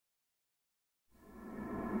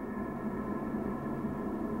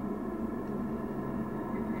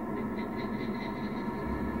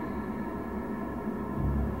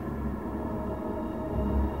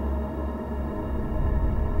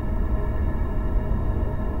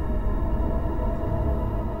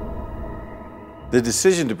The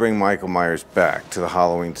decision to bring Michael Myers back to the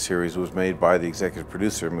Halloween series was made by the executive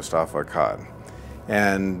producer, Moustapha Akkad.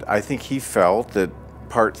 And I think he felt that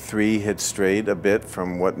Part 3 had strayed a bit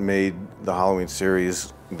from what made the Halloween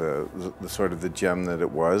series the sort of the gem that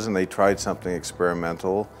it was, and they tried something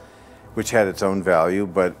experimental, which had its own value,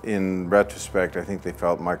 but in retrospect, I think they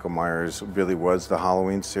felt Michael Myers really was the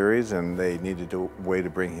Halloween series, and they needed a way to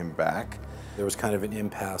bring him back. There was kind of an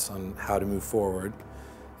impasse on how to move forward,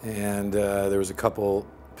 and there was a couple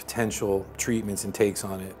potential treatments and takes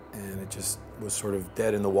on it, and it just was sort of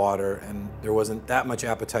dead in the water, and there wasn't that much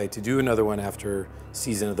appetite to do another one after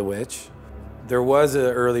Season of the Witch. There was an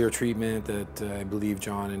earlier treatment that I believe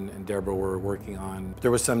John and Deborah were working on.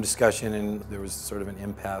 There was some discussion, and there was sort of an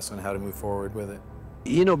impasse on how to move forward with it.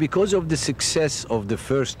 You know, because of the success of the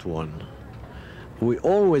first one, we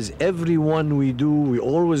always, every one we do, we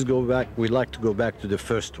always go back, we like to go back to the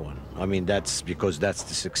first one. I mean, that's because that's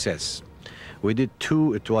the success. We did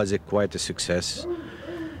 2, it was quite a success.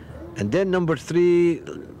 And then number 3,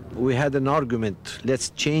 we had an argument,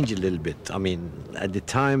 let's change a little bit. I mean, at the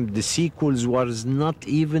time, the sequels was not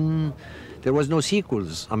even, there was no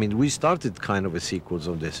sequels. I mean, we started kind of a sequels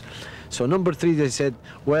of this. So number 3, they said,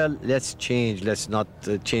 well, let's change, let's not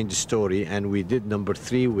change the story. And we did number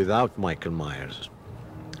 3 without Michael Myers.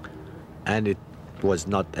 And it was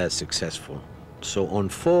not as successful. So on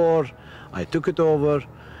 4, I took it over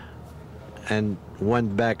and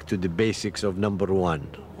went back to the basics of number 1.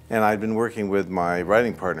 And I'd been working with my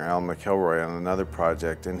writing partner, Alan McElroy, on another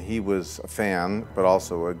project, and he was a fan, but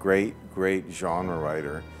also a great, great genre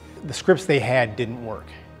writer. The scripts they had didn't work,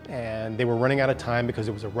 and they were running out of time because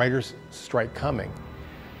there was a writer's strike coming.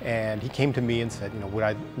 And he came to me and said, you know, would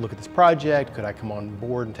I look at this project? Could I come on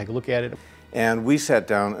board and take a look at it? And we sat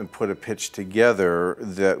down and put a pitch together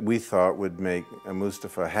that we thought would make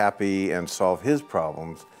Moustapha happy and solve his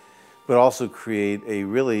problems, but also create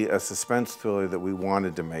a suspense thriller that we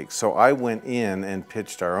wanted to make. So I went in and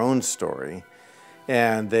pitched our own story,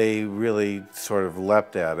 and they really sort of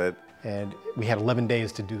leapt at it. And we had 11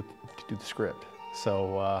 days to do the script.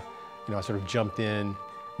 So, you know, I sort of jumped in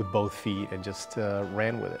with both feet and just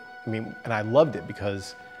ran with it. I mean, and I loved it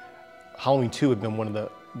because Halloween 2 had been one of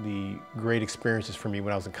the great experiences for me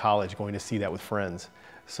when I was in college, going to see that with friends.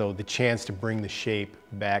 So the chance to bring the shape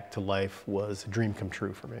back to life was a dream come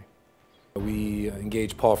true for me. We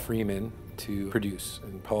engaged Paul Freeman to produce,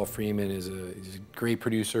 and Paul Freeman is a great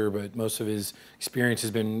producer, but most of his experience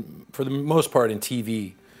has been, for the most part, in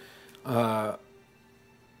TV.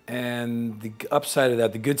 And the upside of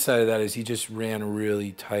that, the good side of that, is he just ran a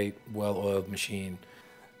really tight, well-oiled machine.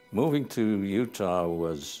 Moving to Utah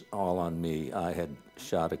was all on me. I had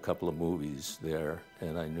shot a couple of movies there,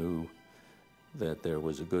 and I knew that there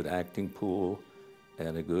was a good acting pool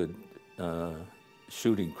and a good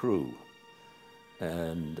shooting crew.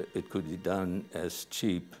 And it could be done as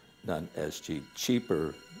cheap, not as cheap,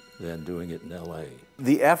 cheaper than doing it in LA.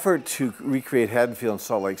 The effort to recreate Haddonfield and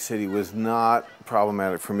Salt Lake City was not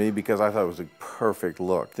problematic for me because I thought it was a perfect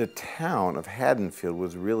look. The town of Haddonfield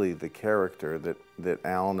was really the character that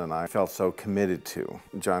Alan and I felt so committed to.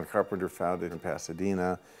 John Carpenter found it in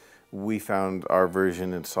Pasadena. We found our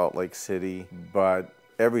version in Salt Lake City, but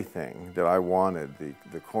everything that I wanted,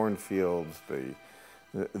 the cornfields,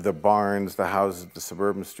 the barns, the houses, the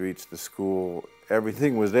suburban streets, the school,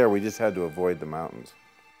 everything was there. We just had to avoid the mountains.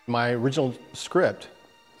 My original script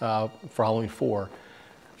for Halloween 4,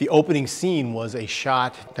 the opening scene was a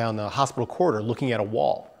shot down the hospital corridor looking at a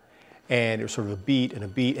wall. And it was sort of a beat, and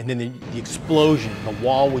then the explosion, the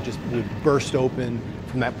wall would burst open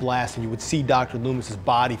from that blast, and you would see Dr. Loomis's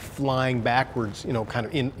body flying backwards, you know, kind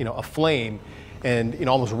of in, you know, a flame, and, you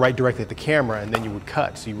know, almost right directly at the camera, and then you would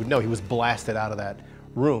cut, so you would know he was blasted out of that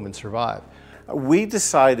room and survived. We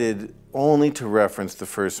decided only to reference the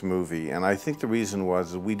first movie, and I think the reason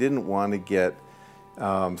was we didn't want to get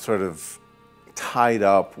sort of tied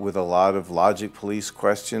up with a lot of logic police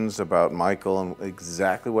questions about Michael and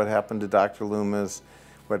exactly what happened to Dr. Loomis,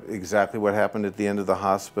 exactly what happened at the end of the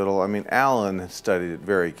hospital. I mean, Alan studied it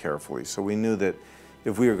very carefully, so we knew that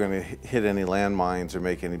if we were going to hit any landmines or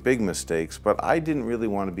make any big mistakes, but I didn't really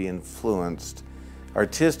want to be influenced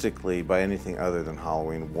artistically by anything other than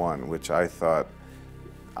Halloween 1, which I thought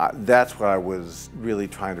that's what I was really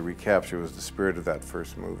trying to recapture, was the spirit of that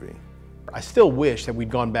first movie. I still wish that we'd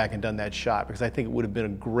gone back and done that shot because I think it would have been a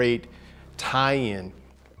great tie-in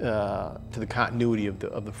to the continuity of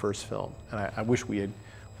the first film, and I wish we had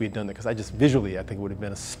done that because I think it would have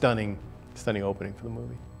been a stunning opening for the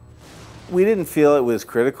movie. We didn't feel it was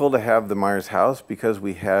critical to have the Myers house because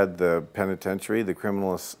we had the penitentiary, the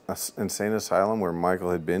criminal insane asylum where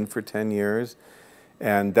Michael had been for 10 years.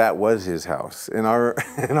 And that was his house. In our,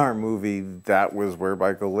 in our movie, that was where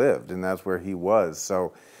Michael lived, and that's where he was.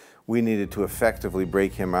 So we needed to effectively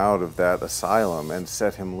break him out of that asylum and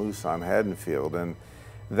set him loose on Haddonfield. And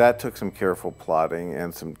that took some careful plotting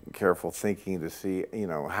and some careful thinking to see, you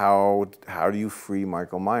know, how do you free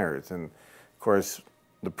Michael Myers? And of course,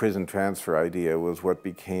 the prison transfer idea was what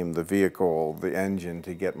became the vehicle, the engine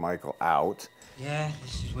to get Michael out. Yeah,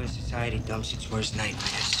 this is where society dumps its worst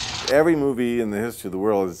nightmares. Every movie in the history of the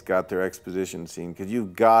world has got their exposition scene, because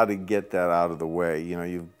you've got to get that out of the way. You know,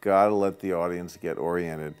 you've got to let the audience get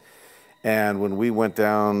oriented. And when we went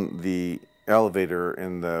down the elevator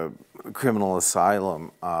in the criminal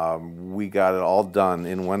asylum, we got it all done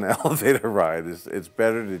in one elevator ride. It's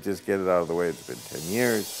better to just get it out of the way. It's been 10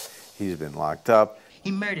 years. He's been locked up.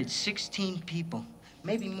 He murdered 16 people,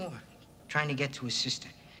 maybe more, trying to get to his sister.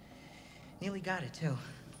 Nearly got it, too.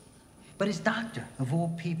 But his doctor, of all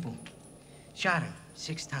people, shot him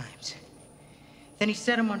 6 times. Then he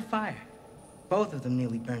set him on fire. Both of them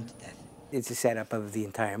nearly burned to death. It's a setup of the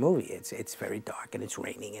entire movie. It's very dark, and it's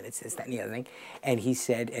raining, and it's this, that, and the other thing. And he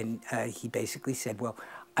said, he basically said, well,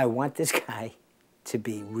 I want this guy to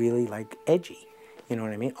be really, like, edgy. You know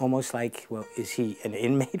what I mean? Almost like, well, is he an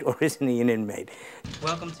inmate or isn't he an inmate?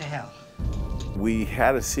 Welcome to hell. We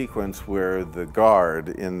had a sequence where the guard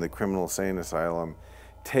in the criminal insane asylum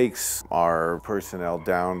takes our personnel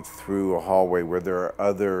down through a hallway where there are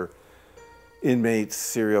other inmates,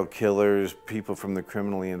 serial killers, people from the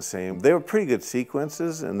criminally insane. They were pretty good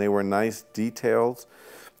sequences and they were nice details,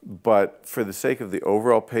 but for the sake of the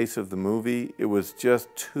overall pace of the movie, it was just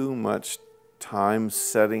too much time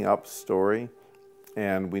setting up story,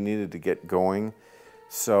 and we needed to get going.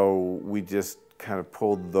 So we just kind of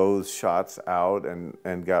pulled those shots out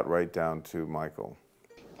and got right down to Michael.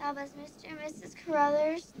 God bless Mr. and Mrs.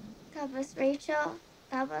 Carruthers. God bless Rachel.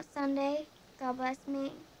 God bless Sunday. God bless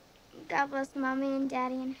me. God bless Mommy and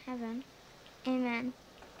Daddy in heaven. Amen.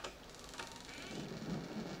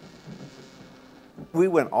 We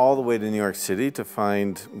went all the way to New York City to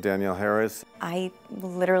find Danielle Harris. I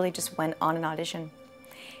literally just went on an audition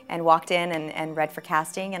and walked in and read for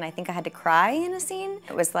casting, and I think I had to cry in a scene.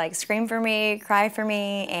 It was like scream for me, cry for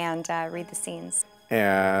me, and read the scenes.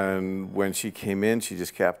 And when she came in, she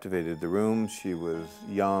just captivated the room. She was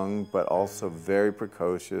young, but also very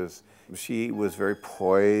precocious. She was very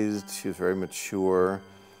poised, she was very mature.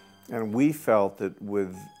 And we felt that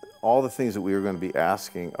with all the things that we were going to be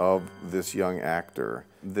asking of this young actor,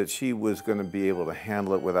 that she was going to be able to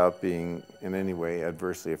handle it without being in any way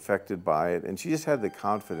adversely affected by it. And she just had the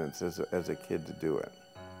confidence as a kid to do it.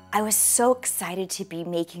 I was so excited to be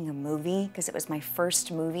making a movie because it was my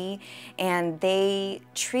first movie, and they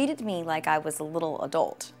treated me like I was a little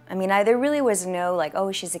adult. I mean, there really was no like,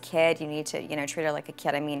 oh, she's a kid, you need to, you know, treat her like a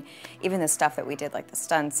kid. I mean, even the stuff that we did, like the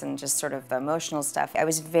stunts and just sort of the emotional stuff, I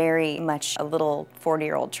was very much a little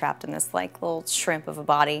 40-year-old trapped in this like little shrimp of a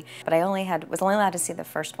body. But I was only allowed to see the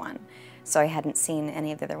first one, so I hadn't seen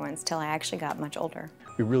any of the other ones till I actually got much older.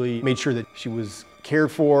 We really made sure that she was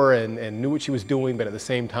cared for and knew what she was doing, but at the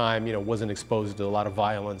same time, you know, wasn't exposed to a lot of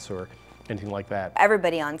violence or anything like that.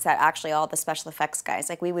 Everybody on set, actually all the special effects guys,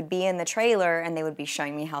 like we would be in the trailer and they would be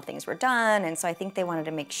showing me how things were done, and so I think they wanted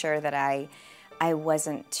to make sure that I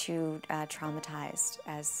wasn't too traumatized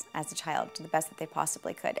as a child, to the best that they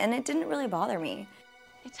possibly could, and it didn't really bother me.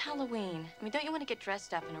 It's Halloween. I mean, don't you want to get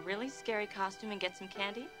dressed up in a really scary costume and get some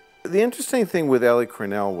candy? The interesting thing with Ellie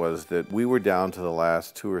Cornell was that we were down to the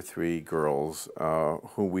last 2 or 3 girls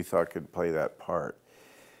who we thought could play that part.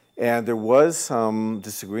 And there was some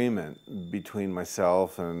disagreement between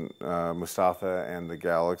myself and Mustafa and the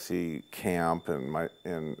Galaxy camp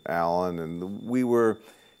and Alan, and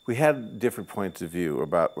we had different points of view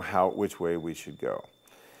about which way we should go.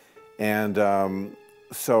 And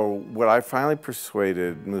so what I finally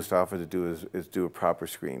persuaded Mustafa to do is do a proper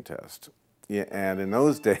screen test. Yeah, and in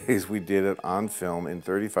those days, we did it on film in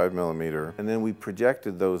 35 millimeter, and then we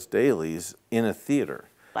projected those dailies in a theater.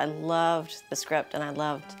 I loved the script, and I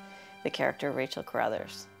loved the character of Rachel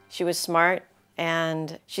Carruthers. She was smart,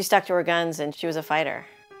 and she stuck to her guns, and she was a fighter.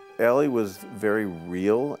 Ellie was very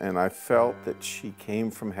real, and I felt that she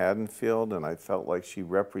came from Haddonfield, and I felt like she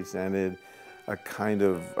represented a kind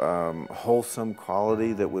of wholesome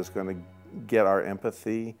quality that was going to get our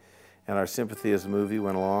empathy and our sympathy as the movie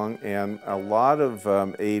went along. And a lot of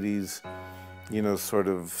 80s, you know, sort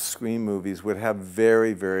of scream movies would have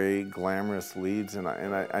very, very glamorous leads, and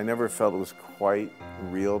I never felt it was quite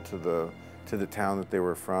real to the town that they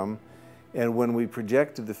were from. And when we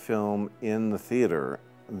projected the film in the theater,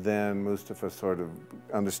 then Mustafa sort of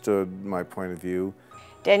understood my point of view.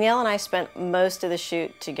 Danielle and I spent most of the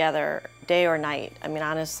shoot together, day or night. I mean,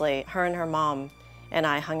 honestly, her and her mom and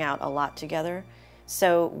I hung out a lot together.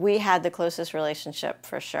 So we had the closest relationship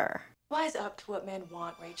for sure. Wise up to what men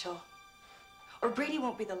want, Rachel. Or Brady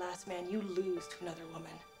won't be the last man you lose to another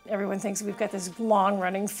woman. Everyone thinks we've got this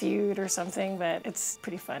long-running feud or something, but it's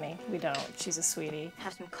pretty funny. We don't. She's a sweetie.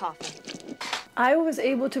 Have some coffee. I was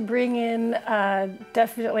able to bring in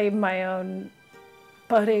definitely my own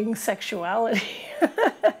budding sexuality.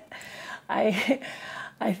 I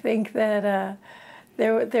think that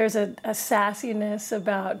there's a sassiness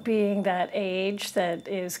about being that age that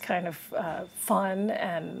is kind of fun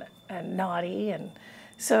and naughty, and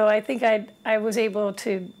so I think I was able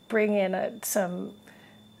to bring in some,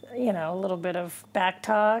 you know, a little bit of back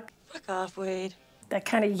talk. Fuck off, Wade. That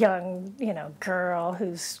kind of young, you know, girl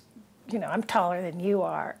who's, you know, I'm taller than you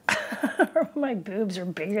are. Or my boobs are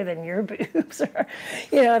bigger than your boobs. Or,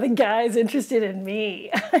 you know, the guy's interested in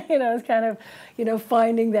me. You know, it's kind of, you know,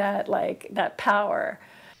 finding that, like, that power.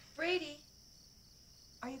 Brady,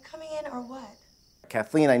 are you coming in or what?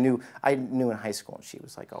 Kathleen, I knew in high school, and she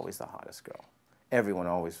was like always the hottest girl. Everyone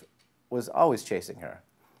was always chasing her.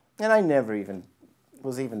 And I never even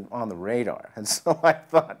was even on the radar. And so I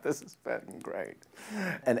thought, this is fucking great.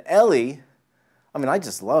 And Ellie, I mean, I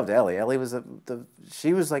just loved Ellie. Ellie was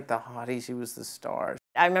she was like the hottie, she was the star.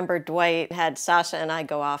 I remember Dwight had Sasha and I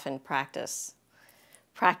go off and practice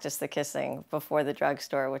the kissing before the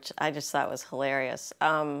drugstore, which I just thought was hilarious.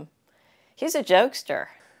 He's a jokester.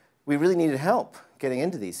 We really needed help getting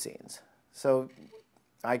into these scenes. So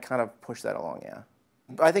I kind of pushed that along, yeah.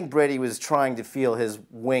 I think Brady was trying to feel his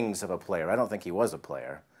wings of a player. I don't think he was a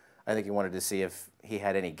player. I think he wanted to see if he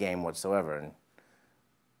had any game whatsoever. And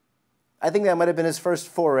I think that might have been his first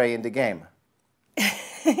foray into game.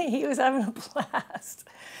 He was having a blast.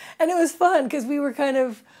 And it was fun because we were kind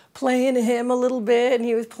of playing him a little bit and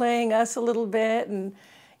he was playing us a little bit. And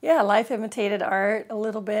yeah, life imitated art a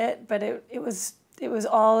little bit, but it was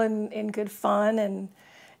all in good fun, and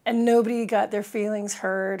nobody got their feelings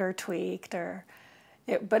hurt or tweaked,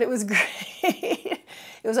 but it was great.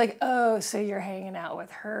 It was like, oh, so you're hanging out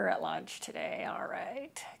with her at lunch today. All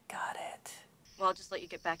right, got it. Well, I'll just let you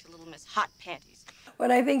get back to Little Miss Hot Panties.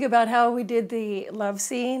 When I think about how we did the love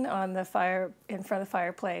scene on the fire, in front of the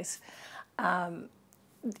fireplace,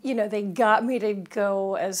 you know, they got me to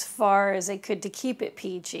go as far as they could to keep it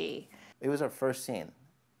PG. It was our first scene.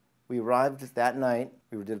 We arrived that night,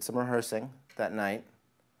 we did some rehearsing that night,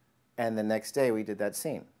 and the next day we did that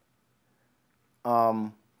scene.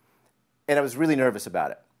 And I was really nervous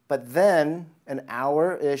about it. But then, an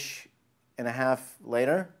hour-ish and a half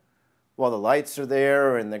later, while the lights are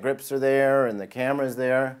there, and the grips are there, and the camera's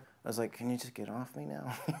there, I was like, can you just get off me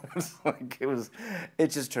now? It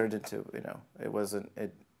just turned into, you know, it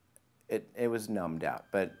was numbed out,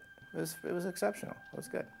 but it was exceptional. It was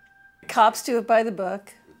good. Cops do it by the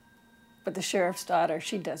book, but the sheriff's daughter,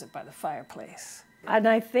 she does it by the fireplace. And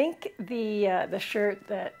I think the shirt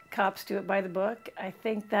that Cops Do It by the Book, I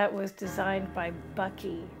think that was designed by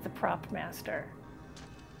Bucky, the prop master.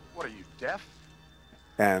 What are you, deaf?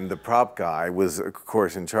 And the prop guy was, of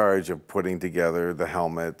course, in charge of putting together the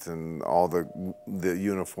helmet and all the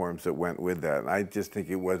uniforms that went with that. And I just think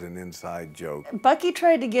it was an inside joke. Bucky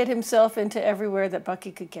tried to get himself into everywhere that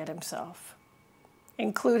Bucky could get himself,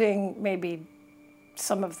 including maybe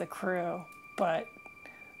some of the crew, but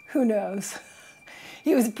who knows?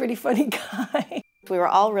 He was a pretty funny guy. We were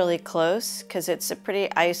all really close because it's a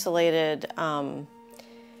pretty isolated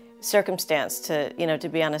circumstance to, you know, to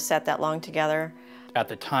be on a set that long together. At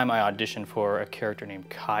the time, I auditioned for a character named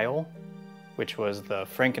Kyle, which was the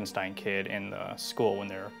Frankenstein kid in the school when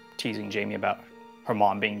they're teasing Jamie about her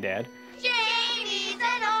mom being dead. Jamie's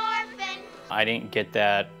an orphan. I didn't get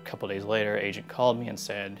that. A couple days later, agent called me and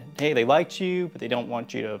said, hey, they liked you, but they don't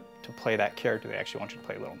want you to play that character. They actually want you to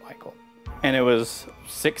play Little Michael. And it was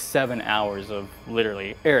 6-7 hours of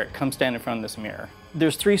literally, Eric, come stand in front of this mirror.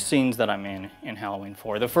 There's 3 scenes that I'm in Halloween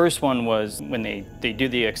 4. The first one was when they do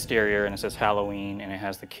the exterior and it says Halloween and it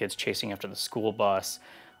has the kids chasing after the school bus.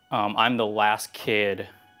 I'm the last kid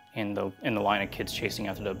in the line of kids chasing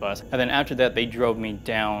after the bus. And then after that, they drove me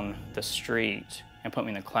down the street and put me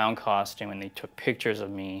in the clown costume, and they took pictures of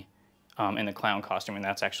me in the clown costume, and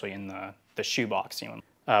that's actually in the shoebox scene.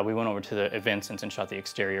 We went over to the of Vincent's and shot the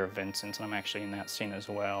exterior of Vincent's, and I'm actually in that scene as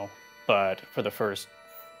well. But for the first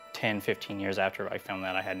 10, 15 years after I filmed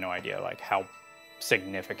that, I had no idea like how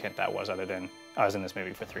significant that was, other than I was in this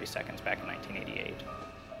movie for 3 seconds back in 1988.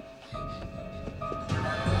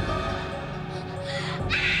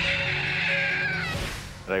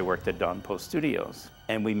 I worked at Dawn Post Studios,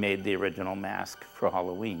 and we made the original mask for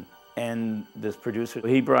Halloween. And this producer,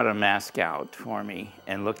 he brought a mask out for me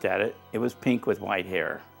and looked at it. It was pink with white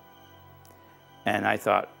hair. And I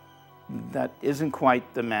thought, that isn't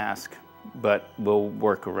quite the mask, but we'll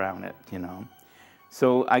work around it, you know.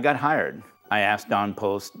 So I got hired. I asked Don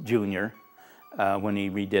Post Jr., when he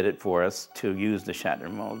redid it for us, to use the Shatner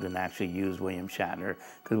mold and actually use William Shatner,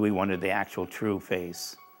 because we wanted the actual true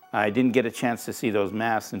face. I didn't get a chance to see those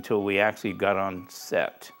masks until we actually got on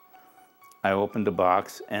set. I opened the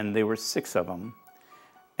box, and there were 6 of them,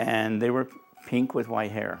 and they were pink with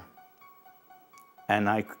white hair. And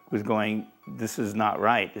I was going, this is not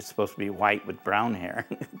right. It's supposed to be white with brown hair.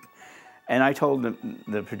 And I told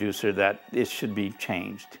the producer that it should be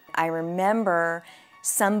changed. I remember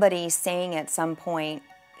somebody saying at some point,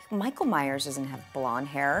 Michael Myers doesn't have blonde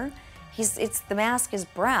hair. The mask is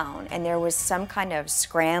brown, and there was some kind of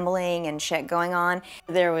scrambling and shit going on.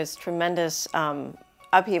 There was tremendous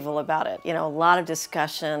upheaval about it. You know, a lot of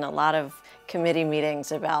discussion, a lot of committee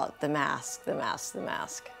meetings about the mask, the mask, the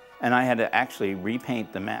mask. And I had to actually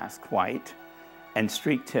repaint the mask white and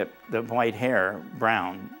streak tip the white hair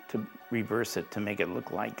brown to reverse it to make it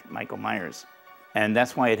look like Michael Myers. And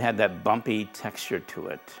that's why it had that bumpy texture to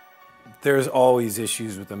it. There's always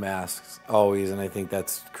issues with the masks, always, and I think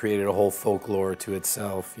that's created a whole folklore to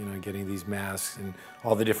itself, you know, getting these masks and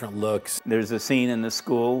all the different looks. There's a scene in the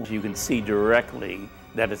school, you can see directly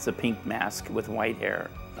that it's a pink mask with white hair.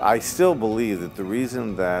 I still believe that the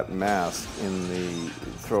reason that mask in the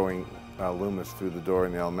throwing Loomis through the door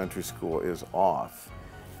in the elementary school is off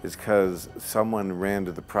is because someone ran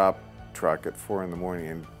to the prop truck at 4 in the morning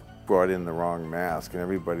and brought in the wrong mask, and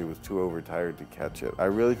everybody was too overtired to catch it. I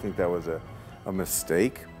really think that was a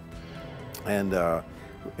mistake, and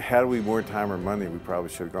had we more time or money, we probably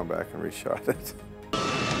should have gone back and reshot it.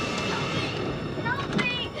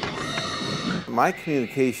 My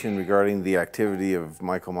communication regarding the activity of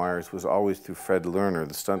Michael Myers was always through Fred Lerner,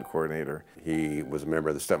 the stunt coordinator. He was a member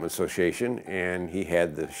of the Stuntman Association, and he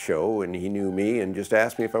had the show, and he knew me and just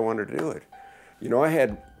asked me if I wanted to do it. You know, I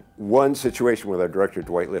had one situation with our director,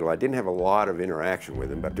 Dwight Little. I didn't have a lot of interaction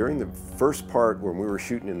with him, but during the first part when we were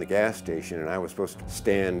shooting in the gas station and I was supposed to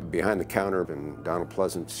stand behind the counter and Donald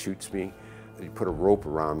Pleasence shoots me, he put a rope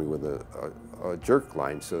around me with a jerk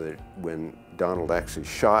line so that when Donald actually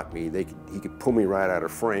shot me, he could pull me right out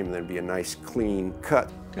of frame and there'd be a nice clean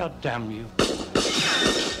cut. God damn you.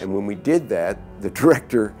 And when we did that, the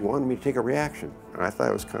director wanted me to take a reaction. And I thought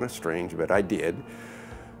it was kind of strange, but I did.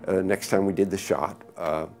 Next time we did the shot,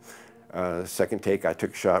 second take, I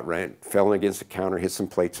took a shot, fell against the counter, hit some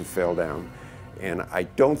plates and fell down. And I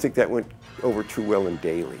don't think that went over too well in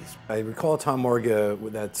dailies. I recall Tom Morga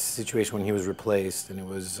with that situation when he was replaced, and it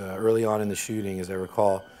was early on in the shooting, as I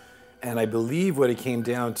recall. And I believe what it came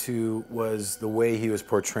down to was the way he was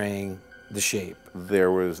portraying the shape. There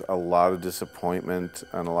was a lot of disappointment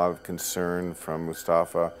and a lot of concern from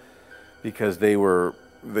Mustafa because they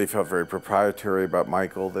felt very proprietary about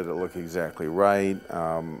Michael, that it looked exactly right.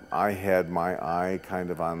 I had my eye kind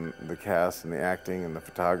of on the cast and the acting and the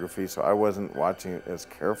photography, so I wasn't watching it as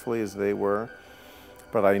carefully as they were.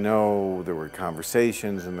 But I know there were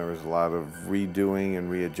conversations and there was a lot of redoing and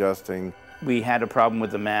readjusting. We had a problem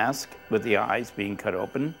with the mask, with the eyes being cut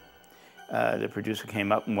open. The producer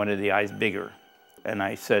came up and wanted the eyes bigger. And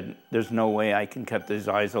I said, there's no way I can cut these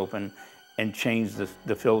eyes open and change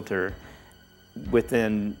the filter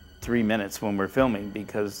within 3 minutes when we're filming,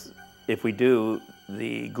 because if we do,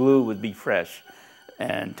 the glue would be fresh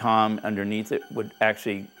and Tom underneath it would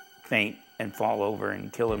actually faint and fall over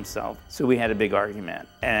and kill himself. So we had a big argument,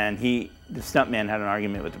 and the stuntman had an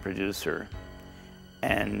argument with the producer,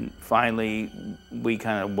 and finally we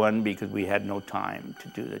kind of won because we had no time to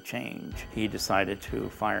do the change. He decided to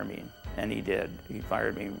fire me. And he did. He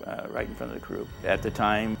fired me right in front of the crew. At the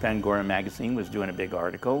time, Fangoria magazine was doing a big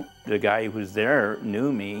article. The guy who was there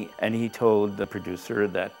knew me, and he told the producer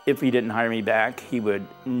that if he didn't hire me back, he would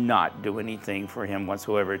not do anything for him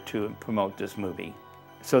whatsoever to promote this movie.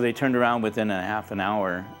 So they turned around within a half an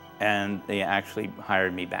hour, and they actually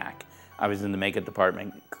hired me back. I was in the makeup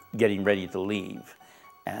department getting ready to leave,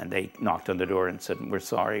 and they knocked on the door and said, "We're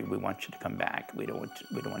sorry, we want you to come back. We don't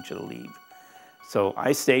want you to leave." So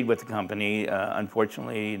I stayed with the company.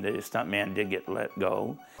 Unfortunately, the stuntman did get let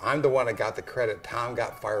go. I'm the one that got the credit. Tom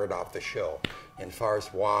got fired off the show. And as far as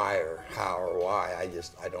why or how or why,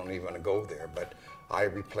 I don't even want to go there. But I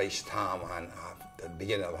replaced Tom on the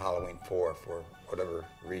beginning of Halloween 4 for whatever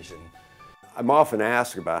reason. I'm often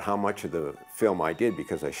asked about how much of the film I did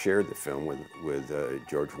because I shared the film with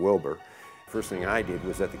George Wilbur. First thing I did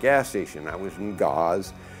was at the gas station. I was in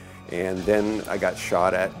gauze. And then I got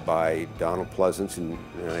shot at by Donald Pleasence, and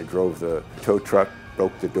I drove the tow truck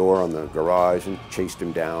broke the door on the garage and chased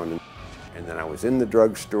him down. And then I was in the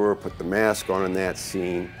drugstore, put the mask on in that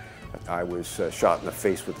scene. I was shot in the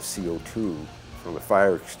face with a CO2 from a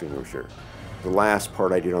fire extinguisher. The last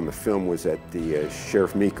part I did on the film was at the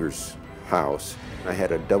Sheriff Meeker's house. I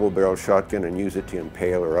had a double-barrel shotgun and used it to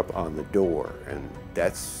impale her up on the door. And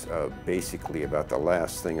that's basically about the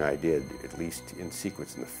last thing I did, at least in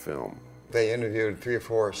sequence in the film. They interviewed 3 or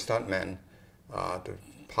 4 stuntmen to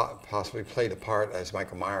possibly play the part as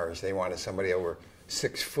Michael Myers. They wanted somebody over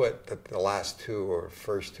 6 foot. The last 2 or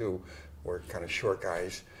first 2 were kind of short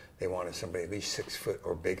guys. They wanted somebody at least 6 foot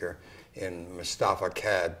or bigger. And Mustafa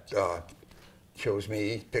Cad chose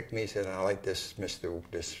me, picked me, said, I like this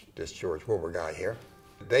this George Wilbur guy here.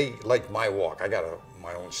 They liked my walk. I got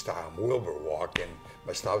my own style, Wilbur walk, and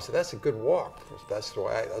Mustafa said, that's a good walk. That's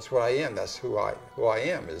what I am. That's who I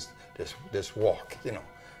am, is this walk, you know.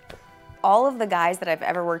 All of the guys that I've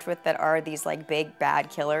ever worked with that are these like big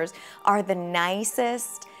bad killers are the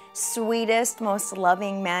nicest, sweetest, most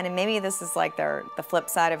loving men, and maybe this is like the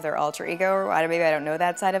flip side of their alter ego, or maybe I don't know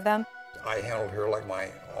that side of them. I handled her like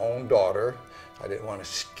my own daughter. I didn't want to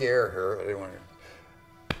scare her. I didn't want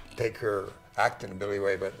to take her acting ability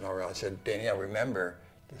away, but no, I said, Danielle, remember,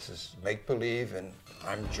 this is make-believe, and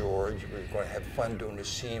I'm George. We're going to have fun doing the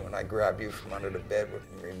scene. When I grab you from under the bed,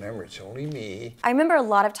 remember, it's only me. I remember a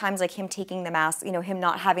lot of times like him taking the mask, you know, him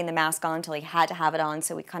not having the mask on until he had to have it on,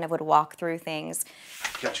 so we kind of would walk through things.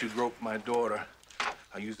 Catch you rope my daughter,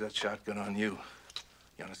 I'll use that shotgun on you.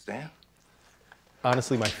 You understand?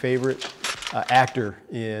 Honestly, my favorite actor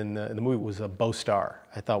in the movie was Beau Starr.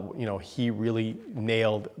 I thought, you know, he really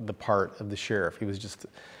nailed the part of the sheriff.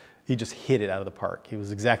 He just hit it out of the park. He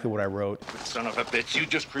was exactly what I wrote. Son of a bitch, you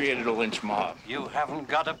just created a lynch mob. You haven't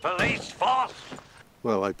got a police force.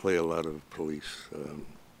 Well, I play a lot of police.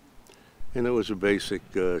 And there was a basic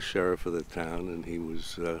sheriff of the town, and he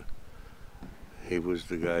was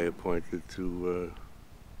the guy appointed to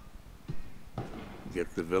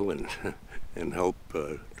get the villain and help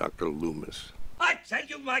Dr. Loomis. I tell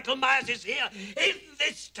you, Michael Myers is here in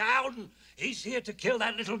this town. He's here to kill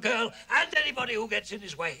that little girl and anybody who gets in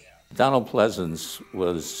his way. Donald Pleasence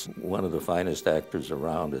was one of the finest actors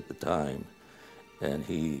around at the time, and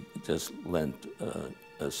he just lent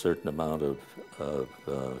a certain amount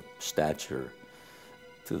of stature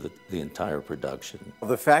to the entire production.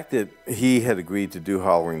 The fact that he had agreed to do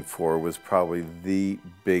Halloween 4 was probably the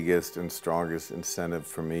biggest and strongest incentive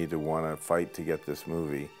for me to want to fight to get this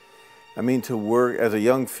movie. I mean, to work as a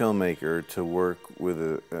young filmmaker, to work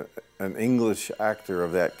with an English actor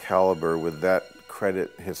of that caliber with that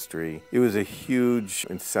credit history, it was a huge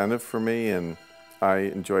incentive for me, and I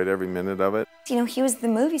enjoyed every minute of it. You know, he was the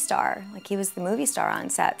movie star. Like, he was the movie star on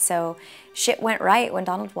set, so shit went right when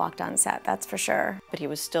Donald walked on set, that's for sure. But he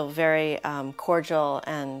was still very cordial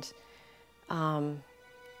and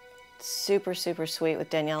super, super sweet with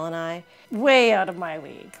Danielle and I. Way out of my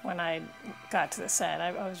league when I got to the set.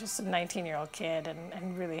 I was just a 19-year-old kid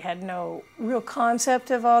and really had no real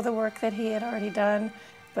concept of all the work that he had already done.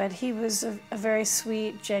 But he was a very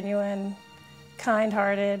sweet, genuine,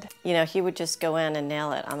 kind-hearted. You know, he would just go in and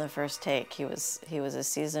nail it on the first take. He was a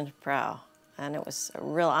seasoned pro, and it was a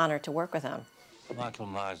real honor to work with him. Michael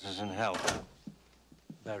Myers is in hell,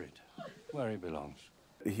 buried where he belongs.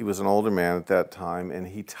 He was an older man at that time, and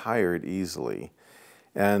he tired easily.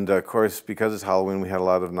 And of course, because it's Halloween, we had a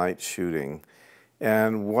lot of night shooting.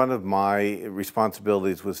 And one of my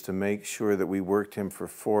responsibilities was to make sure that we worked him for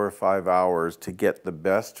 4 or 5 hours to get the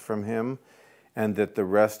best from him, and that the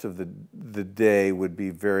rest of the day would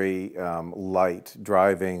be very light,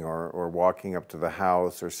 driving or walking up to the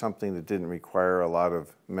house or something that didn't require a lot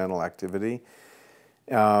of mental activity.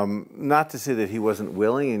 Not to say that he wasn't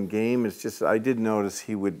willing and game, it's just I did notice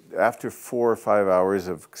he would, after 4 or 5 hours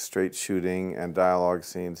of straight shooting and dialogue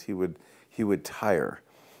scenes, he would tire.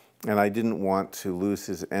 And I didn't want to lose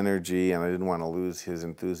his energy, and I didn't want to lose his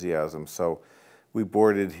enthusiasm. So we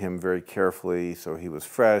boarded him very carefully so he was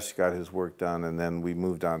fresh, got his work done, and then we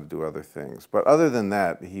moved on to do other things. But other than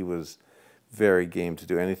that, he was very game to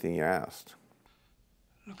do anything you asked.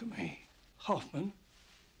 Look at me, Hoffman.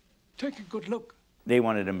 Take a good look. They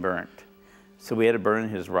wanted him burnt. So we had to burn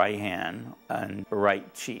his right hand and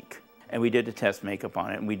right cheek. And we did the test makeup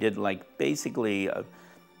on it, and we did like basically,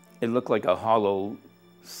 it looked like a hollow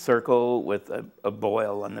circle with a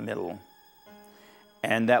boil in the middle.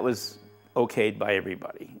 And that was okayed by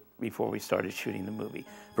everybody before we started shooting the movie.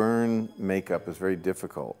 Burn makeup is very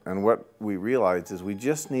difficult, and what we realized is we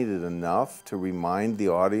just needed enough to remind the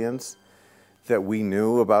audience that we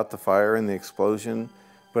knew about the fire and the explosion,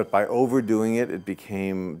 but by overdoing it, it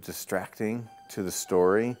became distracting to the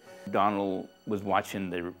story. Donald was watching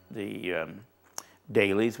the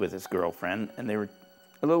dailies with his girlfriend, and they were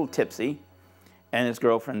a little tipsy, and his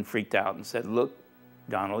girlfriend freaked out and said, "Look,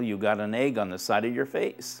 Donald, you got an egg on the side of your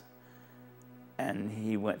face." And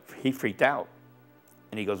he freaked out.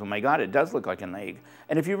 And he goes, "Oh my God, it does look like an egg."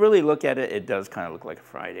 And if you really look at it, it does kind of look like a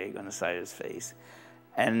fried egg on the side of his face.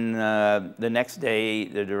 And the next day,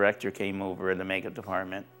 the director came over in the makeup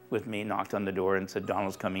department with me, knocked on the door and said,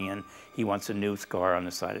 "Donald's coming in. He wants a new scar on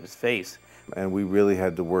the side of his face." And we really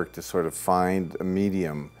had to work to sort of find a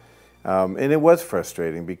medium. And it was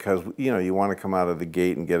frustrating because, you know, you want to come out of the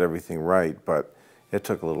gate and get everything right, but it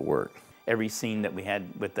took a little work. Every scene that we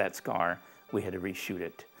had with that scar, we had to reshoot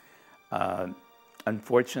it.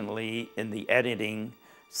 Unfortunately, in the editing,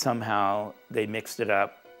 somehow they mixed it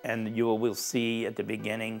up, and you will see at the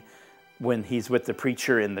beginning when he's with the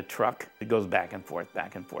preacher in the truck, it goes back and forth,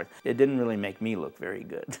 back and forth. It didn't really make me look very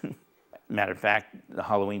good. Matter of fact, the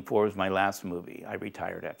Halloween 4 was my last movie. I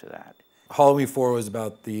retired after that. Halloween 4 was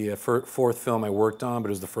about the fourth film I worked on, but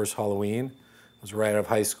it was the first Halloween. I was right out of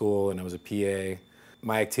high school and I was a PA.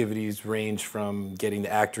 My activities range from getting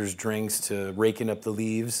the actors drinks to raking up the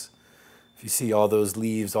leaves. If you see all those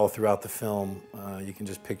leaves all throughout the film, you can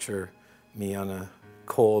just picture me on a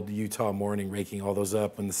cold Utah morning raking all those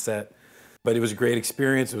up on the set. But it was a great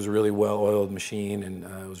experience. It was a really well-oiled machine, and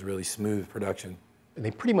it was a really smooth production. And they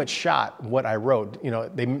pretty much shot what I wrote. You know,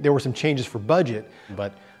 there were some changes for budget,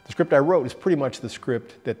 but the script I wrote is pretty much the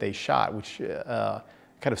script that they shot, which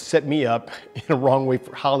kind of set me up in a wrong way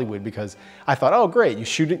for Hollywood, because I thought, oh great, you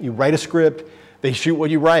shoot it, you write a script, they shoot what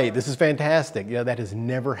you write, this is fantastic. You know, that has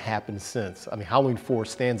never happened since. I mean, Halloween 4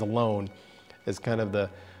 stands alone as kind of the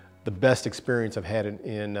best experience I've had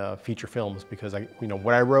in feature films, because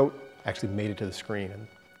what I wrote actually made it to the screen.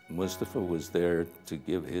 Mustafa was there to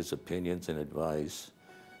give his opinions and advice,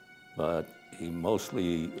 but he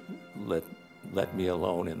mostly let me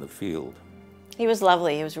alone in the field. He was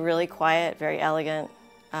lovely. He was really quiet, very elegant,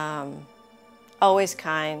 always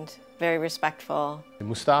kind, very respectful.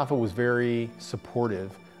 Mustafa was very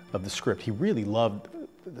supportive of the script. He really loved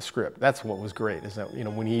the script. That's what was great, is that, you know,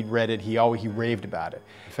 when he read it, he raved about it.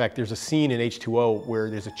 In fact, there's a scene in H2O where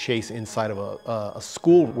there's a chase inside of a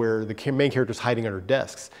school where the main character's hiding under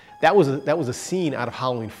desks. That was a scene out of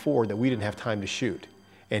Halloween 4 that we didn't have time to shoot.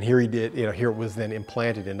 And here he did, you know, here it was then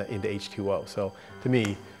implanted into H2O. So to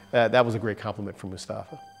me, that was a great compliment from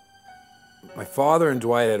Mustafa. My father and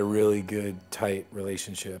Dwight had a really good, tight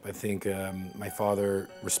relationship. I think my father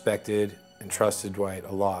respected and trusted Dwight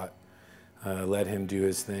a lot. Let him do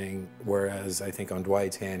his thing, whereas I think on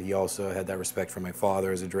Dwight's hand, he also had that respect for my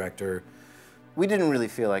father as a director. We didn't really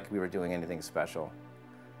feel like we were doing anything special,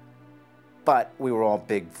 but we were all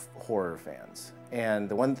big horror fans. And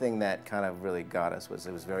the one thing that kind of really got us was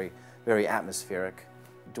it was very, very atmospheric.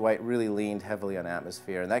 Dwight really leaned heavily on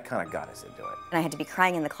atmosphere, and that kind of got us into it. And I had to be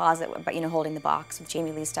crying in the closet, but, you know, holding the box with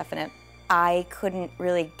Jamie Lee's stuff in it. I couldn't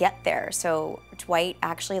really get there, so Dwight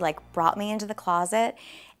actually brought me into the closet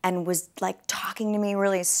and was talking to me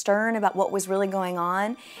really stern about what was really going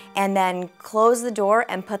on, and then closed the door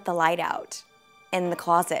and put the light out in the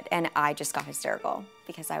closet, and I just got hysterical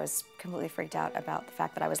because I was completely freaked out about the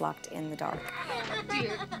fact that I was locked in the dark. Oh,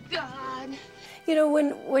 dear God. You know,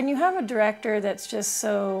 when you have a director that's just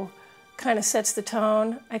so kind of sets the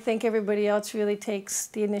tone, I think everybody else really takes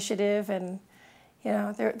the initiative, and you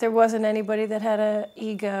know, there wasn't anybody that had an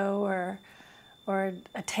ego or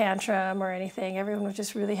a tantrum or anything. Everyone was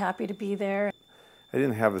just really happy to be there. I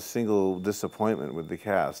didn't have a single disappointment with the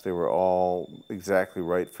cast. They were all exactly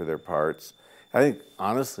right for their parts. I think,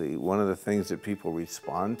 honestly, one of the things that people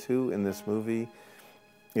respond to in this movie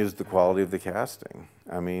is the quality of the casting.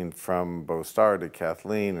 I mean, from Beau Starr to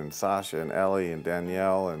Kathleen and Sasha and Ellie and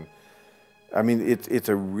Danielle, and I mean, it's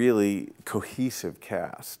a really cohesive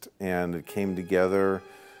cast, and it came together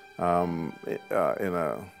in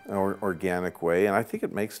an organic way, and I think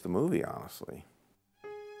it makes the movie, honestly.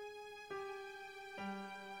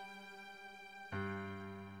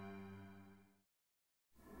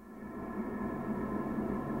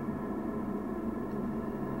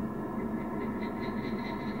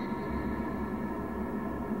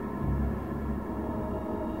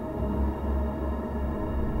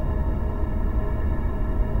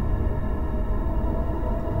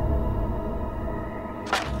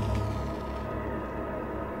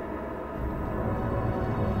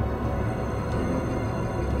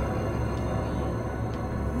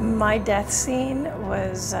 My death scene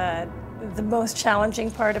was, the most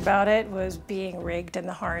challenging part about it was being rigged in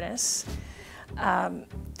the harness.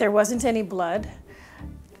 There wasn't any blood.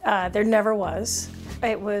 There never was.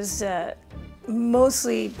 It was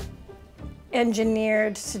mostly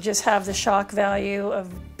engineered to just have the shock value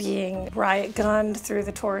of being riot gunned through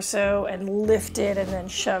the torso and lifted and then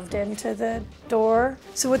shoved into the door.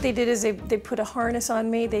 So what they did is they put a harness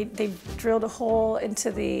on me. They drilled a hole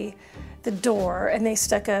into the door and they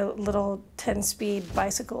stuck a little 10-speed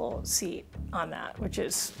bicycle seat on that, which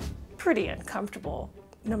is pretty uncomfortable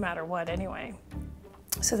no matter what anyway.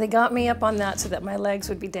 So they got me up on that so that my legs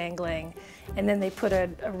would be dangling, and then they put a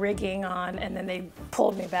rigging on, and then they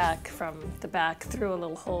pulled me back from the back through a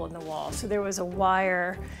little hole in the wall. So there was a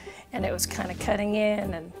wire, and it was kind of cutting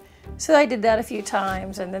in, and so I did that a few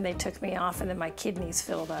times, and then they took me off, and then my kidneys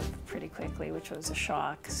filled up pretty quickly, which was a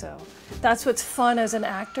shock. So that's what's fun as an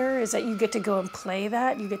actor, is that you get to go and play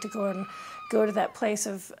that. You get to go to that place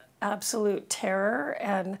of absolute terror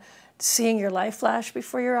and seeing your life flash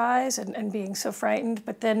before your eyes and being so frightened,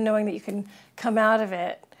 but then knowing that you can come out of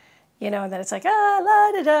it, you know, and then it's like, ah,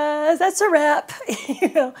 la da da, that's a wrap,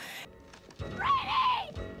 you know.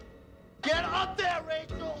 Get up there,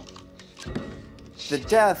 Rachel! The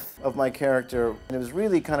death of my character, it was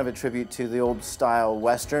really kind of a tribute to the old style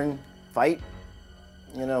Western fight.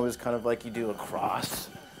 You know, it was kind of like you do a cross,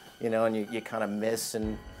 you know, and you kind of miss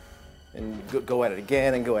and go at it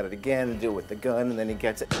again and go at it again and do it with the gun, and then he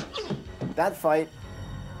gets it. That fight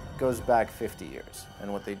goes back 50 years.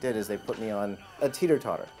 And what they did is they put me on a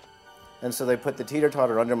teeter-totter. And so they put the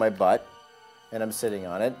teeter-totter under my butt, and I'm sitting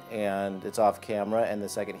on it, and it's off camera, and the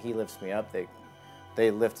second he lifts me up,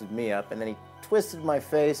 they lifted me up, and then he twisted my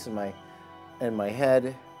face and my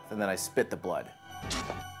head, and then I spit the blood.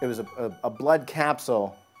 It was a blood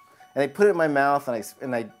capsule, and they put it in my mouth,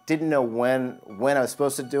 and I didn't know when I was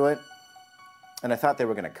supposed to do it. And I thought they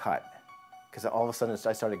were going to cut, because all of a sudden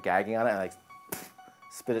I started gagging on it, and I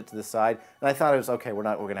spit it to the side. And I thought it was, okay, we're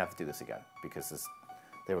going to have to do this again, because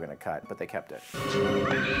they were going to cut, but they kept it.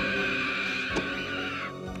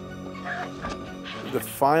 The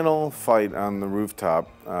final fight on the rooftop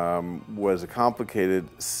was a complicated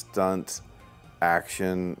stunt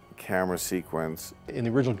action camera sequence. In the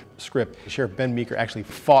original script, Sheriff Ben Meeker actually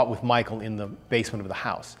fought with Michael in the basement of the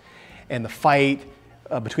house. And the fight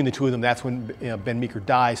between the two of them, that's when Ben Meeker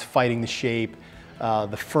dies fighting the Shape.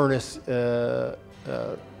 The furnace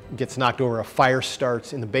gets knocked over, a fire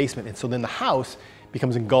starts in the basement, and so then the house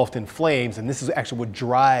becomes engulfed in flames, and this is actually what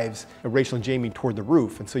drives Rachel and Jamie toward the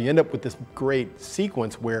roof. And so you end up with this great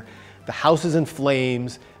sequence where the house is in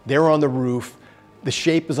flames, they're on the roof, the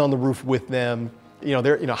Shape is on the roof with them.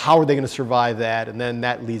 How are they going to survive that? And then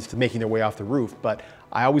that leads to making their way off the roof. But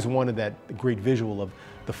I always wanted that great visual of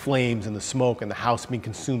the flames and the smoke and the house being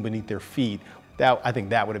consumed beneath their feet. I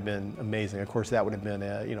think that would have been amazing. Of course, that would have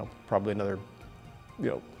been probably another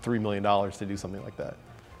 $3 million to do something like that.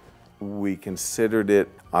 We considered it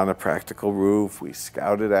on a practical roof. We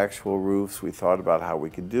scouted actual roofs. We thought about how we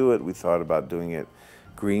could do it. We thought about doing it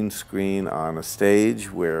green screen on a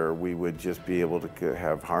stage where we would just be able to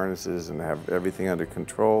have harnesses and have everything under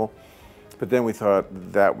control. But then we thought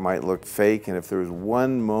that might look fake, and if there was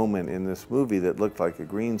one moment in this movie that looked like a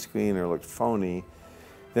green screen or looked phony,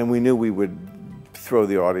 then we knew we would throw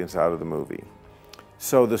the audience out of the movie.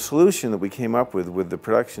 So the solution that we came up with the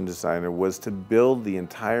production designer was to build the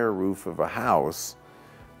entire roof of a house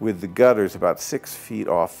with the gutters about 6 feet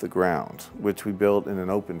off the ground, which we built in an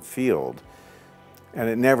open field. And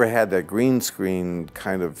it never had that green screen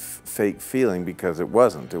kind of fake feeling because it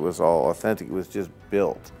wasn't. It was all authentic. It was just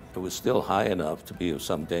built. It was still high enough to be of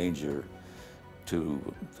some danger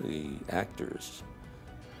to the actors,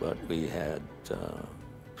 but we had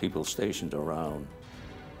people stationed around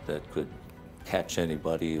that could catch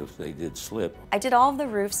anybody if they did slip. I did all of the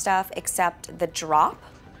roof stuff except the drop.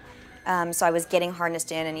 So I was getting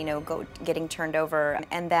harnessed in and getting turned over,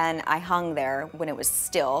 and then I hung there when it was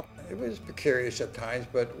still. It was precarious at times,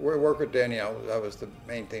 but we worked with Danielle. That was the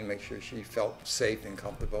main thing, make sure she felt safe and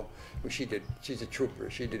comfortable. Which she did. She's a trooper.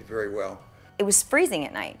 She did very well. It was freezing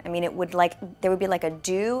at night. I mean, there would be like a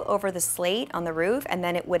dew over the slate on the roof, and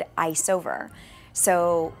then it would ice over.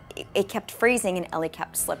 So it kept freezing, and Ellie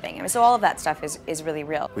kept slipping. I mean, so all of that stuff is really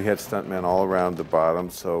real. We had stuntmen all around the bottom,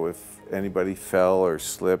 so if anybody fell or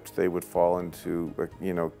slipped, they would fall into,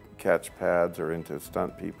 catch pads or into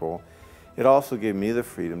stunt people. It also gave me the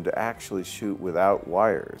freedom to actually shoot without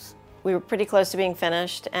wires. We were pretty close to being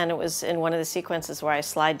finished, and it was in one of the sequences where I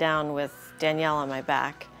slide down with Danielle on my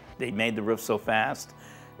back. They made the roof so fast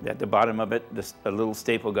that at the bottom of it, a little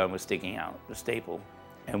staple gun was sticking out, the staple.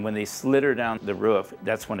 And when they slid her down the roof,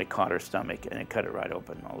 that's when it caught her stomach, and it cut it right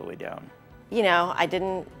open all the way down. I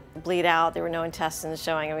didn't bleed out. There were no intestines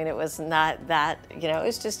showing. I mean, it was not that, it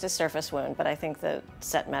was just a surface wound. But I think the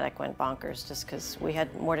set medic went bonkers just because we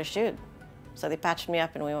had more to shoot. So they patched me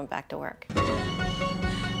up and we went back to work.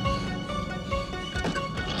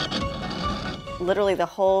 Literally the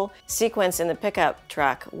whole sequence in the pickup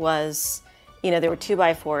truck was, you know, there were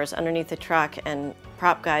 2x4s underneath the truck and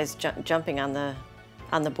prop guys jumping on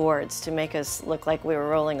the boards to make us look like we were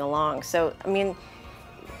rolling along. So, I mean,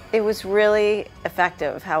 it was really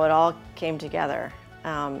effective how it all came together,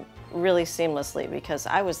 really seamlessly, because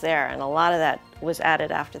I was there and a lot of that was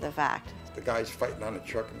added after the fact. The guys fighting on the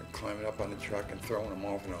truck and climbing up on the truck and throwing them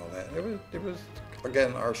off and all that. It was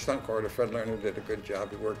again, our stunt coordinator, Fred Lerner, did a good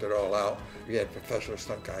job. He worked it all out. We had professional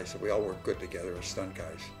stunt guys, so we all worked good together as stunt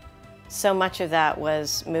guys. So much of that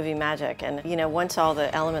was movie magic, and you know, once all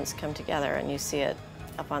the elements come together and you see it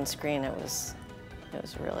up on screen, it was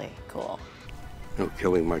really cool. You know,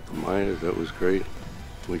 killing Michael Myers, that was great.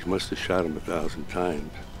 We must have shot him 1,000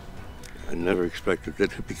 times. I never expected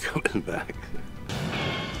that to be coming back.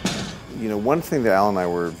 You know, one thing that Al and I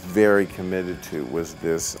were very committed to was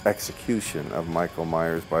this execution of Michael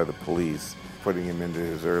Myers by the police, putting him into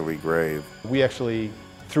his early grave. We actually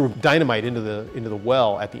threw dynamite into the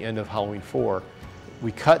well at the end of Halloween 4.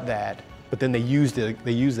 We cut that, but then they used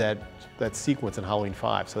that sequence in Halloween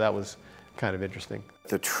 5, so that was kind of interesting.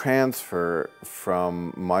 The transfer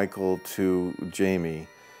from Michael to Jamie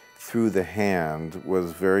through the hand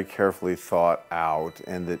was very carefully thought out,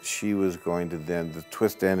 and that she was going to then, the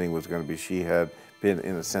twist ending was going to be she had been,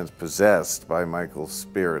 in a sense, possessed by Michael's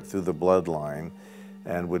spirit through the bloodline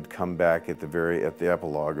and would come back at the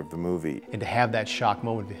epilogue of the movie. And to have that shock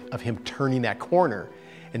moment of him turning that corner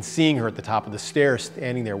and seeing her at the top of the stairs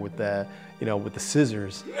standing there with the, you know, with the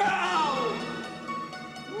scissors. No!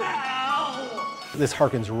 No! This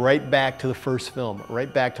harkens right back to the first film,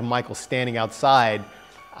 right back to Michael standing outside.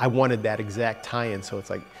 I wanted that exact tie-in, so it's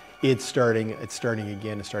like, it's starting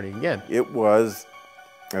again. It was,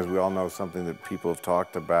 as we all know, something that people have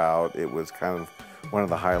talked about. It was kind of one of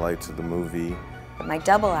the highlights of the movie. My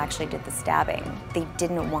double actually did the stabbing. They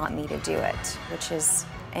didn't want me to do it, which is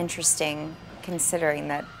interesting considering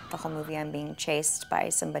that the whole movie I'm being chased by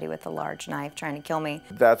somebody with a large knife trying to kill me.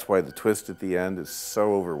 That's why the twist at the end is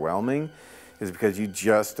so overwhelming, is because you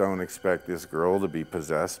just don't expect this girl to be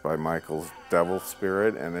possessed by Michael's devil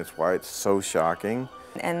spirit, and it's why it's so shocking.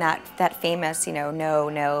 And that famous, you know,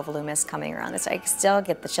 no of Loomis coming around this, I still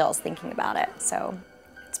get the chills thinking about it. So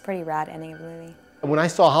it's a pretty rad ending of the movie. When I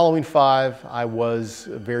saw Halloween 5, I was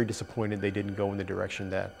very disappointed they didn't go in the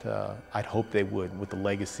direction that I'd hoped they would, with the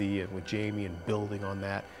legacy and with Jamie and building on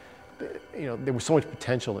that. You know, there was so much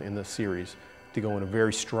potential in the series to go in a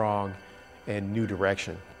very strong and new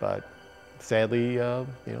direction, but sadly, you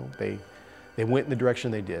know, they went in the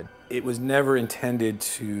direction they did. It was never intended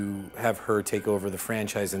to have her take over the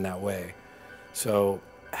franchise in that way. So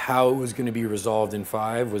how it was going to be resolved in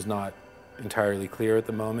 5 was not entirely clear at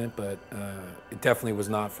the moment, but it definitely was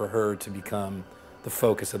not for her to become the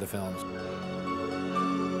focus of the films.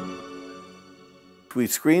 We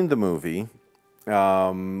screened the movie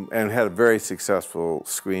and had a very successful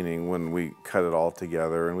screening when we cut it all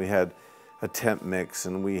together, and we had a temp mix,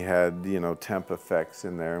 and we had, you know, temp effects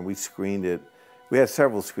in there, and we screened it. We had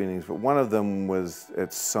several screenings, but one of them was at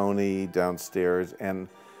Sony downstairs, and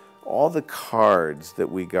all the cards that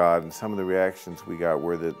we got and some of the reactions we got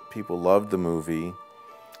were that people loved the movie,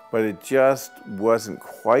 but it just wasn't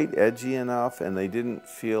quite edgy enough, and they didn't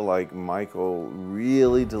feel like Michael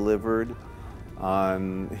really delivered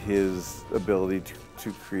on his ability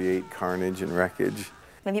to create carnage and wreckage.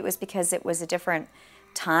 Maybe it was because it was a different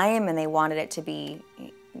time and they wanted it to be,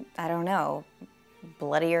 I don't know,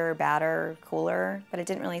 bloodier, badder, cooler, but it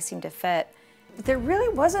didn't really seem to fit. There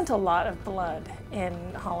really wasn't a lot of blood in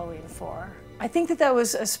Halloween 4. I think that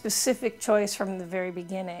was a specific choice from the very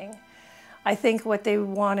beginning. I think what they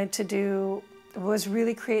wanted to do was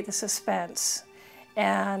really create the suspense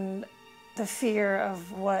and the fear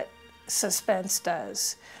of what suspense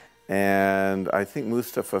does. And I think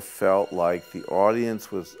Moustapha felt like the audience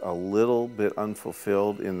was a little bit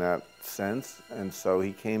unfulfilled in that sense, and so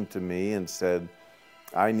he came to me and said,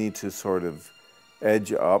 I need to sort of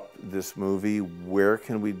edge up this movie. Where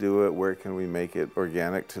can we do it? Where can we make it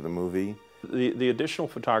organic to the movie? The additional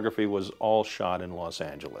photography was all shot in Los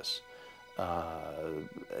Angeles.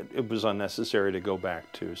 It was unnecessary to go back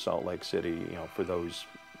to Salt Lake City, you know, for those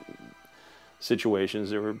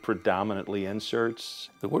situations. There were predominantly inserts.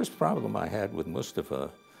 The worst problem I had with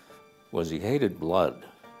Moustapha was he hated blood.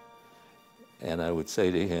 And I would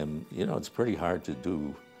say to him, you know, it's pretty hard to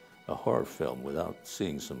do a horror film without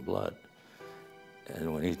seeing some blood.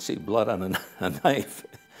 And when he'd see blood on a knife,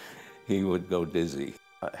 he would go dizzy.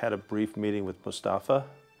 I had a brief meeting with Moustapha,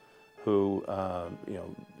 who you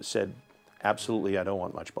know, said, absolutely, I don't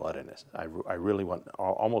want much blood in this. I really want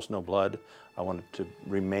almost no blood. I want it to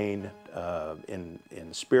remain in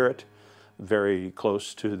spirit, very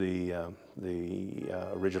close to the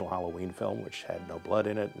original Halloween film, which had no blood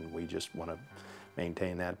in it, and we just want to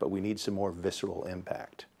maintain that, but we need some more visceral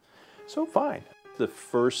impact. So fine. The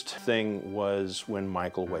first thing was when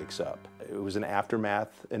Michael wakes up. It was an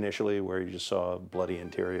aftermath initially where you just saw a bloody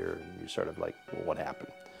interior and you sort of like, well, what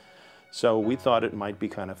happened? So we thought it might be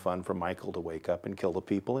kind of fun for Michael to wake up and kill the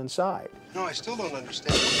people inside. No, I still don't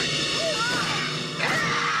understand.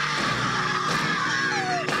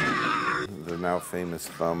 The now famous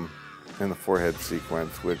thumb in the forehead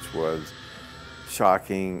sequence, which was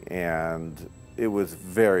shocking, and it was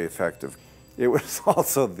very effective. It was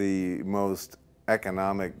also the most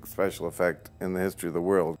economic special effect in the history of the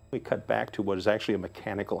world. We cut back to what is actually a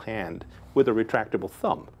mechanical hand with a retractable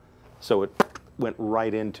thumb. So it went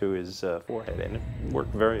right into his forehead, and it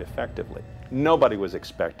worked very effectively. Nobody was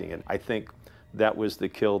expecting it. I think that was the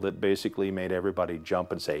kill that basically made everybody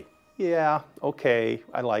jump and say, yeah, okay,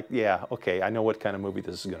 yeah, okay, I know what kind of movie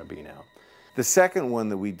this is going to be now. The second one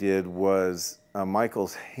that we did was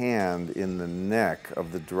Michael's hand in the neck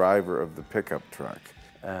of the driver of the pickup truck.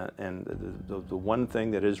 And the one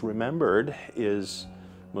thing that is remembered is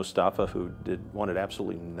Mustafa, who wanted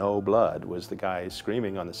absolutely no blood, was the guy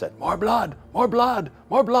screaming on the set, "More blood, more blood,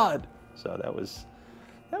 more blood!" So that was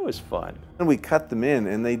fun. And we cut them in,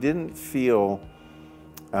 and they didn't feel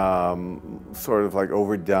sort of like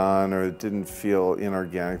overdone, or it didn't feel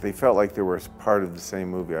inorganic. They felt like they were part of the same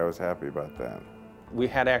movie. I was happy about that. We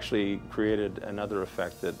had actually created another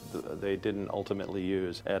effect that they didn't ultimately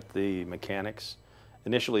use at the mechanics.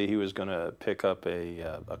 Initially, he was going to pick up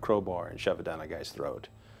a crowbar and shove it down a guy's throat.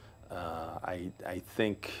 I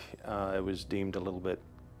think it was deemed a little bit,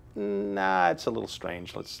 nah, it's a little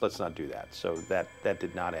strange. Let's not do that. So that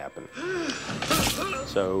did not happen.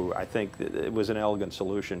 So I think that it was an elegant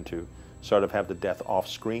solution to sort of have the death off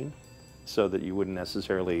screen, so that you wouldn't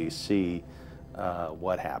necessarily see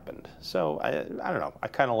what happened. So I don't know. I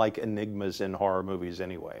kind of like enigmas in horror movies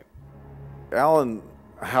anyway. Alan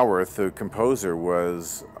Howarth, the composer,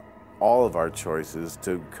 was all of our choices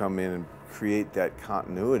to come in and create that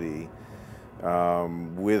continuity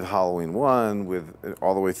with Halloween 1,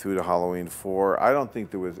 all the way through to Halloween 4. I don't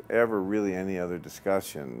think there was ever really any other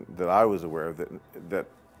discussion that I was aware of that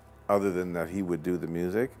other than that he would do the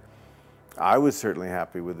music. I was certainly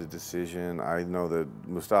happy with the decision. I know that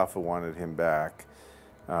Mustafa wanted him back.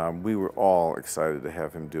 We were all excited to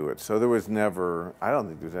have him do it. So there was never, I don't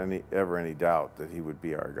think there's ever any doubt that he would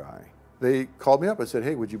be our guy. They called me up and said,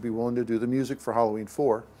 hey, would you be willing to do the music for Halloween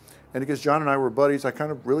 4? And because John and I were buddies, I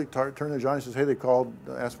kind of really turned to John and says, hey, they called,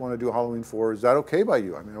 asked want to do Halloween 4. Is that okay by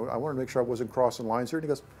you? I mean, I wanted to make sure I wasn't crossing lines here. And he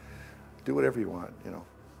goes, do whatever you want, you know,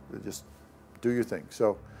 just do your thing.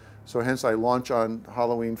 So hence I launch on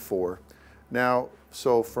Halloween 4. Now,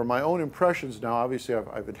 so for my own impressions now, obviously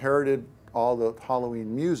I've inherited all the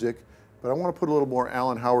Halloween music, but I want to put a little more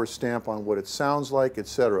Alan Howarth stamp on what it sounds like,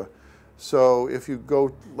 etc. So if you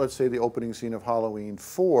go, let's say the opening scene of Halloween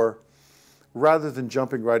 4, rather than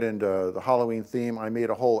jumping right into the Halloween theme, I made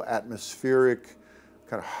a whole atmospheric,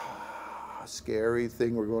 kind of scary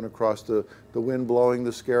thing. We're going across the wind blowing,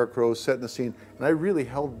 the scarecrows, setting the scene. And I really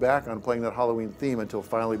held back on playing that Halloween theme until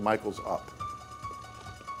finally Michael's up.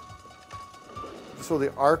 So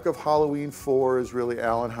the arc of Halloween 4 is really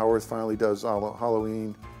Alan Howarth finally does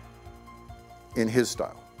Halloween in his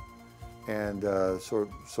style. And so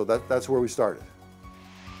that's where we started.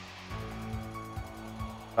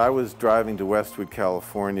 I was driving to Westwood,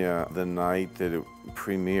 California the night that it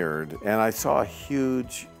premiered, and I saw a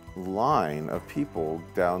huge line of people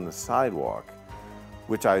down the sidewalk,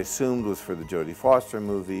 which I assumed was for the Jodie Foster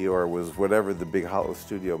movie or was whatever the big Hollow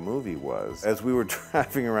Studio movie was. As we were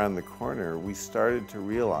driving around the corner, we started to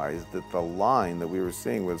realize that the line that we were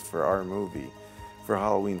seeing was for our movie, for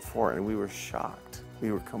Halloween 4, and we were shocked.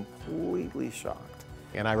 We were completely shocked.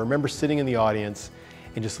 And I remember sitting in the audience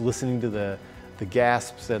and just listening to the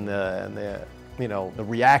gasps and the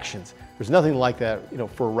reactions. There's nothing like that,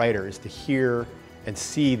 for a writer, is to hear and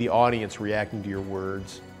see the audience reacting to your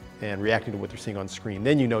words and reacting to what they're seeing on screen.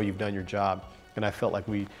 Then you know you've done your job. And I felt like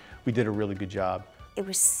we did a really good job. It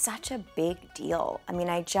was such a big deal. I mean,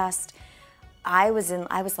 I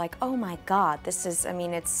was like, oh my God, this is,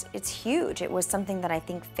 it's huge. It was something that I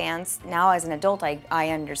think fans, now as an adult, I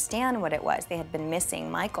understand what it was. They had been missing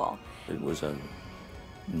Michael. It was a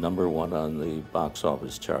 #1 on the box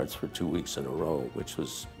office charts for 2 weeks in a row, which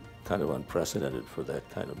was kind of unprecedented for that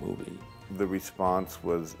kind of movie. The response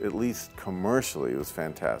was, at least commercially, it was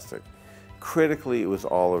fantastic. Critically, it was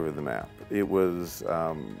all over the map. It was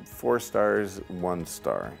 4 stars, 1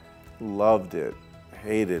 star. Loved it,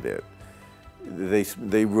 hated it.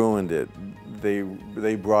 They ruined it.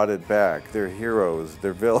 They brought it back. They're heroes.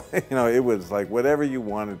 They're villains. You know, it was like whatever you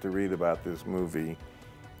wanted to read about this movie,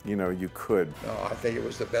 you know, you could. No, I think it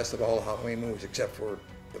was the best of all the Halloween movies except for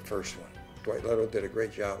the first one. Dwight Little did a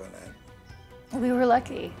great job on that. We were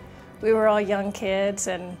lucky. We were all young kids,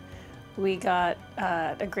 and we got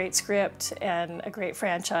a great script and a great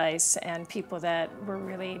franchise and people that were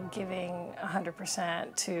really giving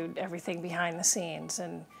 100% to everything behind the scenes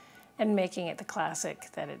and making it the classic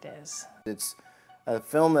that it is. It's a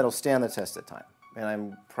film that'll stand the test of time, and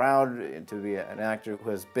I'm proud to be an actor who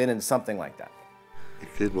has been in something like that. It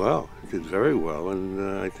did well. It did very well,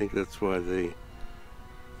 and I think that's why they,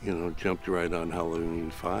 you know, jumped right on Halloween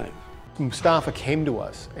 5. Mustafa came to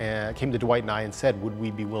us, and came to Dwight and I and said, would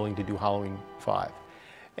we be willing to do Halloween 5?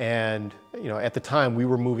 And, you know, at the time we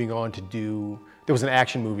were moving on to do, there was an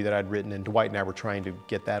action movie that I'd written, and Dwight and I were trying to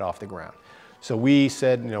get that off the ground. So we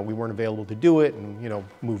said, you know, we weren't available to do it and, you know,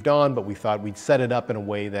 moved on, but we thought we'd set it up in a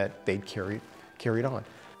way that they'd carry it on.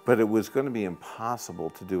 But it was going to be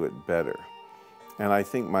impossible to do it better. And I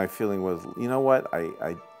think my feeling was, you know what,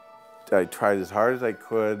 I tried as hard as I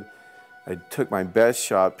could. I took my best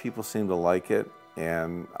shot. People seemed to like it,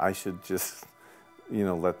 and I should just, you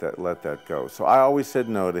know, let that go. So I always said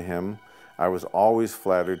no to him. I was always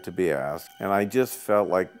flattered to be asked, and I just felt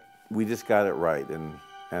like we just got it right,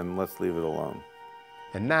 and let's leave it alone.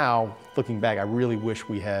 And now, looking back, I really wish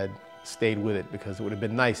we had stayed with it, because it would have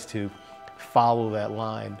been nice to follow that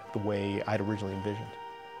line the way I'd originally envisioned.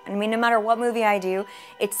 I mean, no matter what movie I do,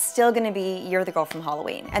 it's still gonna be You're the Girl from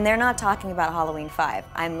Halloween. And they're not talking about Halloween 5.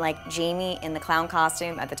 I'm like Jamie in the clown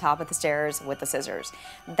costume at the top of the stairs with the scissors.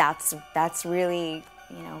 That's really,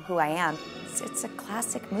 you know, who I am. It's a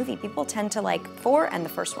classic movie. People tend to like 4 and the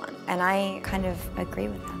first one, and I kind of agree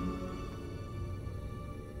with them.